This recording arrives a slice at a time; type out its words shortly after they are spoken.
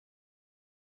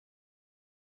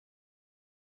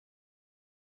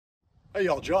Hey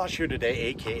y'all, Josh here today,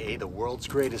 aka the world's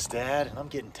greatest dad, and I'm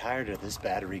getting tired of this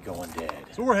battery going dead.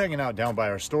 So we're hanging out down by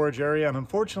our storage area, and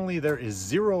unfortunately there is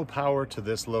zero power to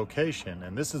this location.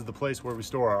 And this is the place where we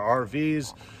store our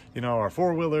RVs, you know, our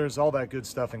four-wheelers, all that good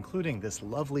stuff, including this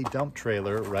lovely dump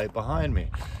trailer right behind me.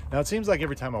 Now it seems like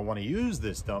every time I want to use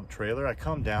this dump trailer, I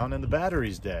come down and the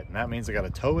battery's dead. And that means I got to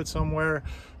tow it somewhere,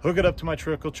 hook it up to my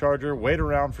Trickle charger, wait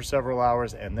around for several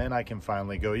hours, and then I can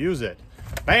finally go use it.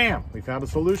 Bam! We found a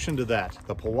solution to that.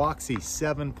 The POWOXI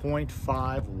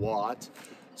 7.5 watt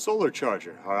solar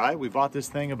charger. All right, we bought this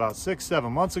thing about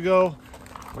 6-7 months ago.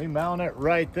 We mount it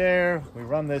right there. We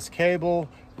run this cable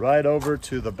right over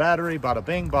to the battery. Bada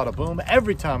bing, bada boom.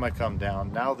 Every time I come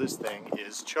down, now this thing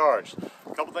is charged.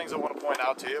 A couple things I want to point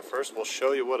out to you. First, we'll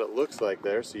show you what it looks like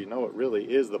there so you know it really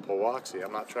is the POWOXI.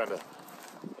 I'm not trying to,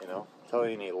 tell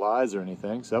you any lies or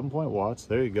anything. 7 watts,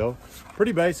 there you go.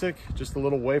 Pretty basic, just a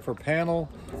little wafer panel.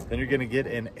 Then you're gonna get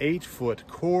an 8-foot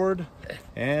cord.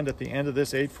 And at the end of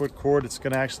this 8-foot cord, it's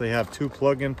gonna actually have two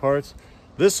plug-in parts.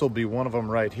 This will be one of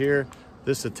them right here.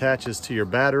 This attaches to your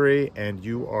battery and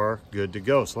you are good to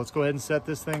go. So let's go ahead and set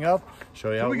this thing up,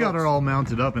 show you how it looks. We got it all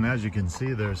mounted up, and as you can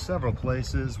see, there's several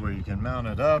places where you can mount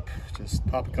it up. Just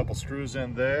pop a couple screws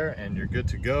in there and you're good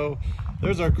to go.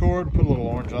 There's our cord, put a little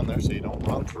orange on there so you don't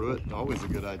run through it. Always a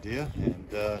good idea.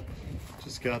 And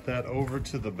just got that over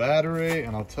to the battery,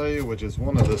 and I'll tell you, which is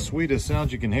one of the sweetest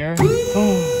sounds you can hear.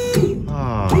 The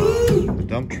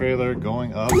dump trailer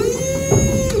going up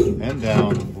and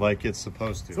down like it's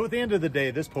supposed to. So at the end of the day,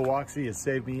 this POWOXI has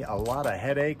saved me a lot of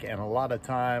headache and a lot of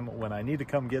time when I need to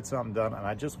come get something done and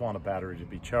I just want a battery to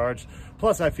be charged.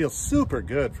 Plus I feel super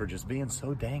good for just being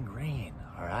so dang green.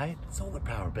 All right, solar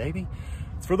power, baby.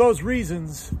 It's for those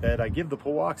reasons that I give the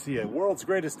POWOXI a world's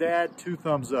greatest dad 2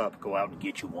 thumbs up. Go out and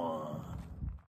get you one.